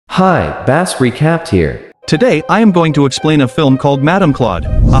Hi, Bass Recapped here. Today I am going to explain a film called Madame Claude.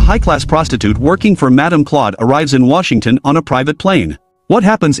 A high-class prostitute working for Madame Claude arrives in Washington on a private plane. What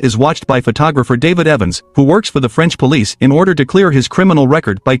happens is watched by photographer David Evans, who works for the French police in order to clear his criminal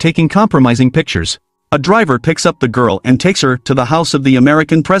record by taking compromising pictures. A driver picks up the girl and takes her to the house of the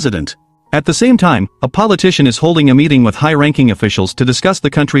American president. At the same time, a politician is holding a meeting with high-ranking officials to discuss the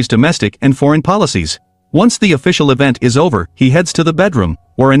country's domestic and foreign policies. Once the official event is over, he heads to the bedroom,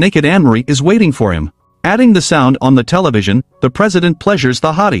 where a naked Anne-Marie is waiting for him. Adding the sound on the television, the president pleasures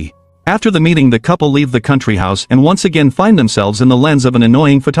the hottie. After the meeting, the couple leave the country house and once again find themselves in the lens of an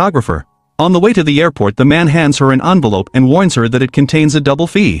annoying photographer. On the way to the airport, the man hands her an envelope and warns her that it contains a double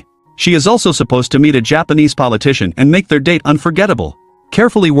fee. She is also supposed to meet a Japanese politician and make their date unforgettable.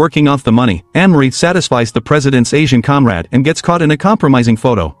 Carefully working off the money, Anne-Marie satisfies the president's Asian comrade and gets caught in a compromising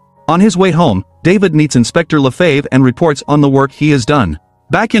photo. On his way home, David meets Inspector Lefebvre and reports on the work he has done.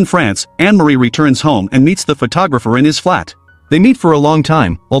 Back in France, Anne-Marie returns home and meets the photographer in his flat. They meet for a long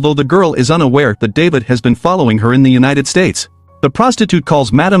time, although the girl is unaware that David has been following her in the United States. The prostitute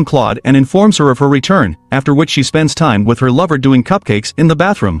calls Madame Claude and informs her of her return, after which she spends time with her lover doing cupcakes in the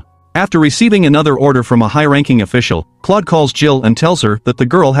bathroom. After receiving another order from a high-ranking official, Claude calls Jill and tells her that the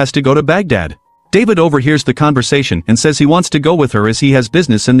girl has to go to Baghdad. David overhears the conversation and says he wants to go with her as he has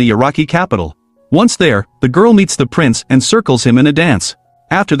business in the Iraqi capital. Once there, the girl meets the prince and circles him in a dance.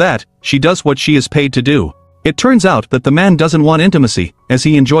 After that, she does what she is paid to do. It turns out that the man doesn't want intimacy, as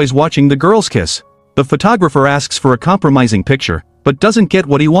he enjoys watching the girls kiss. The photographer asks for a compromising picture, but doesn't get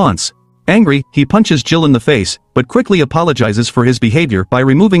what he wants. Angry, he punches Jill in the face, but quickly apologizes for his behavior by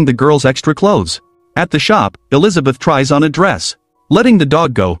removing the girl's extra clothes. At the shop, Elizabeth tries on a dress. Letting the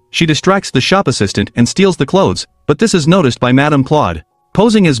dog go, she distracts the shop assistant and steals the clothes, but this is noticed by Madame Claude.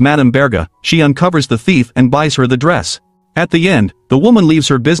 Posing as Madame Berga, she uncovers the thief and buys her the dress. At the end, the woman leaves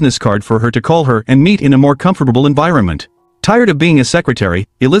her business card for her to call her and meet in a more comfortable environment. Tired of being a secretary,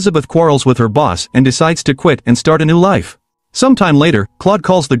 Elizabeth quarrels with her boss and decides to quit and start a new life. Sometime later, Claude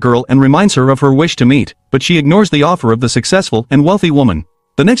calls the girl and reminds her of her wish to meet, but she ignores the offer of the successful and wealthy woman.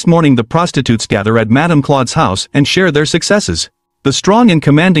 The next morning, the prostitutes gather at Madame Claude's house and share their successes. The strong and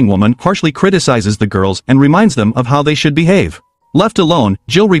commanding woman harshly criticizes the girls and reminds them of how they should behave. Left alone,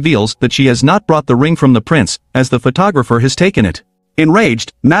 Jill reveals that she has not brought the ring from the prince, as the photographer has taken it.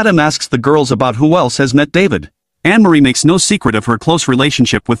 Enraged, Madame asks the girls about who else has met David. Anne-Marie makes no secret of her close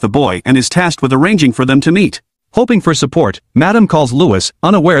relationship with the boy and is tasked with arranging for them to meet. Hoping for support, Madame calls Louis,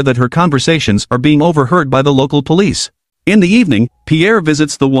 unaware that her conversations are being overheard by the local police. In the evening, Pierre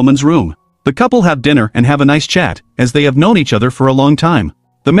visits the woman's room. The couple have dinner and have a nice chat, as they have known each other for a long time.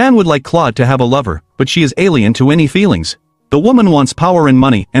 The man would like Claude to have a lover, but she is alien to any feelings. The woman wants power and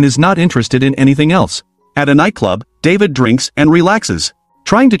money and is not interested in anything else. At a nightclub, David drinks and relaxes.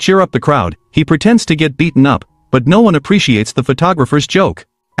 Trying to cheer up the crowd, he pretends to get beaten up, but no one appreciates the photographer's joke.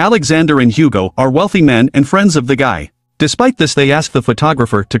 Alexander and Hugo are wealthy men and friends of the guy. Despite this, they ask the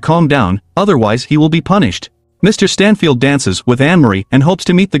photographer to calm down, otherwise he will be punished. Mr. Stanfield dances with Anne-Marie and hopes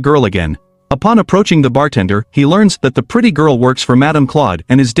to meet the girl again. Upon approaching the bartender, he learns that the pretty girl works for Madame Claude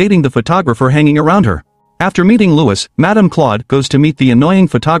and is dating the photographer hanging around her. After meeting Louis, Madame Claude goes to meet the annoying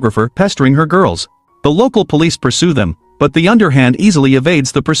photographer pestering her girls. The local police pursue them, but the underhand easily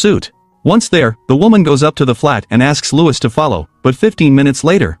evades the pursuit. Once there, the woman goes up to the flat and asks Louis to follow, but 15 minutes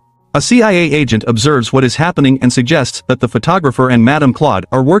later, a CIA agent observes what is happening and suggests that the photographer and Madame Claude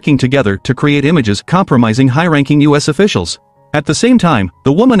are working together to create images compromising high-ranking U.S. officials. At the same time,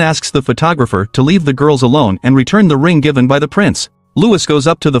 the woman asks the photographer to leave the girls alone and return the ring given by the prince. Louis goes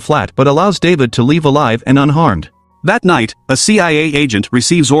up to the flat but allows David to leave alive and unharmed. That night, a CIA agent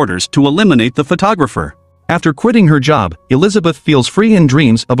receives orders to eliminate the photographer. After quitting her job, Elizabeth feels free and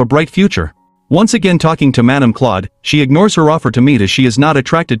dreams of a bright future. Once again talking to Madame Claude, she ignores her offer to meet as she is not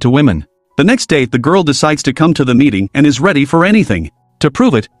attracted to women. The next day, the girl decides to come to the meeting and is ready for anything. To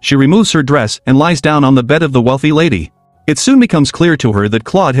prove it, she removes her dress and lies down on the bed of the wealthy lady. It soon becomes clear to her that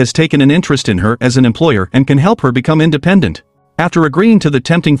Claude has taken an interest in her as an employer and can help her become independent. After agreeing to the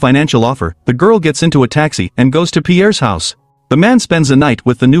tempting financial offer, the girl gets into a taxi and goes to Pierre's house. The man spends a night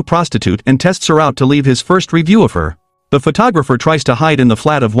with the new prostitute and tests her out to leave his first review of her. The photographer tries to hide in the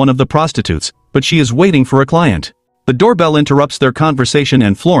flat of one of the prostitutes, but she is waiting for a client. The doorbell interrupts their conversation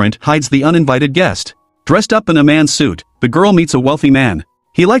and Florent hides the uninvited guest. Dressed up in a man's suit, the girl meets a wealthy man.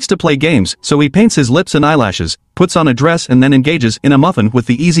 He likes to play games, so he paints his lips and eyelashes, puts on a dress and then engages in a muffin with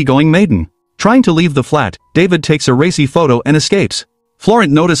the easygoing maiden. Trying to leave the flat, David takes a racy photo and escapes.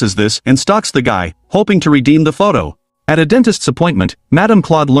 Florent notices this and stalks the guy, hoping to redeem the photo. At a dentist's appointment, Madame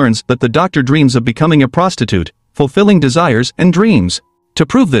Claude learns that the doctor dreams of becoming a prostitute, fulfilling desires and dreams. To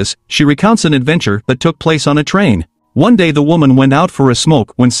prove this, she recounts an adventure that took place on a train. One day the woman went out for a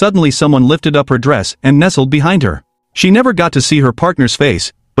smoke when suddenly someone lifted up her dress and nestled behind her. She never got to see her partner's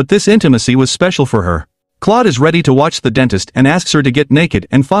face, but this intimacy was special for her. Claude is ready to watch the dentist and asks her to get naked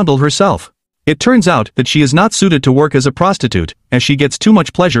and fondle herself. It turns out that she is not suited to work as a prostitute, as she gets too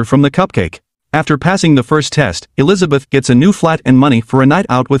much pleasure from the cupcake. After passing the first test, Elizabeth gets a new flat and money for a night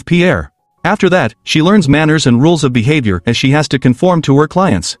out with Pierre. After that, she learns manners and rules of behavior as she has to conform to her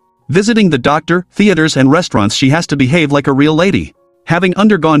clients. Visiting the doctor, theaters and restaurants, she has to behave like a real lady. Having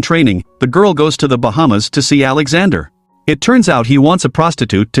undergone training, the girl goes to the Bahamas to see Alexander. It turns out he wants a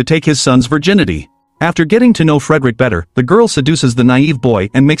prostitute to take his son's virginity. After getting to know Frederick better, the girl seduces the naive boy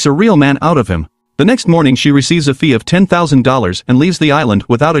and makes a real man out of him. The next morning she receives a fee of $10,000 and leaves the island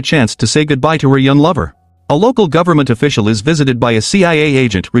without a chance to say goodbye to her young lover. A local government official is visited by a CIA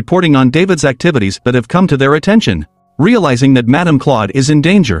agent reporting on David's activities that have come to their attention. Realizing that Madame Claude is in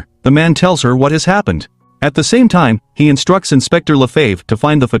danger, the man tells her what has happened. At the same time, he instructs Inspector Lefebvre to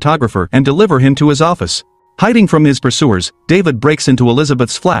find the photographer and deliver him to his office. Hiding from his pursuers, David breaks into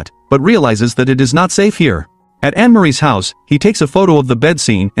Elizabeth's flat, but realizes that it is not safe here. At Anne-Marie's house, he takes a photo of the bed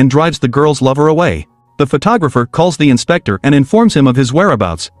scene and drives the girl's lover away. The photographer calls the inspector and informs him of his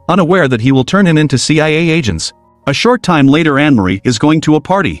whereabouts, unaware that he will turn him into CIA agents. A short time later, Anne-Marie is going to a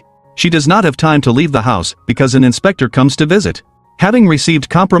party. She does not have time to leave the house because an inspector comes to visit. Having received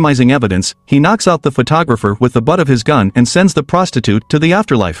compromising evidence, he knocks out the photographer with the butt of his gun and sends the prostitute to the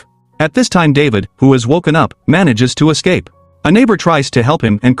afterlife. At this time David, who has woken up, manages to escape. A neighbor tries to help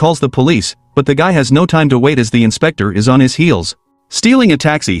him and calls the police, but the guy has no time to wait as the inspector is on his heels. Stealing a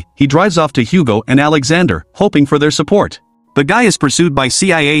taxi, he drives off to Hugo and Alexander, hoping for their support. The guy is pursued by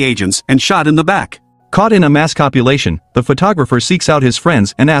CIA agents and shot in the back. Caught in a mass copulation, the photographer seeks out his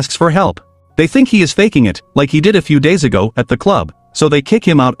friends and asks for help. They think he is faking it, like he did a few days ago at the club, so they kick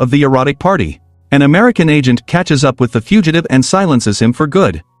him out of the erotic party. An American agent catches up with the fugitive and silences him for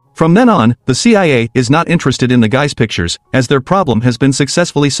good. From then on, the CIA is not interested in the guy's pictures, as their problem has been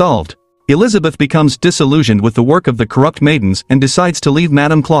successfully solved. Elizabeth becomes disillusioned with the work of the corrupt maidens and decides to leave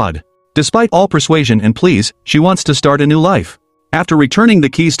Madame Claude. Despite all persuasion and pleas, she wants to start a new life. After returning the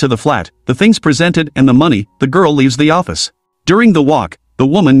keys to the flat, the things presented and the money, the girl leaves the office. During the walk, the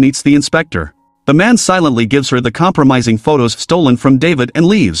woman meets the inspector. The man silently gives her the compromising photos stolen from David and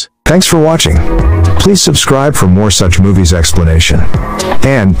leaves. Thanks for watching. Please subscribe for more such movies explanation.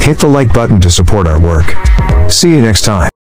 And hit the like button to support our work. See you next time.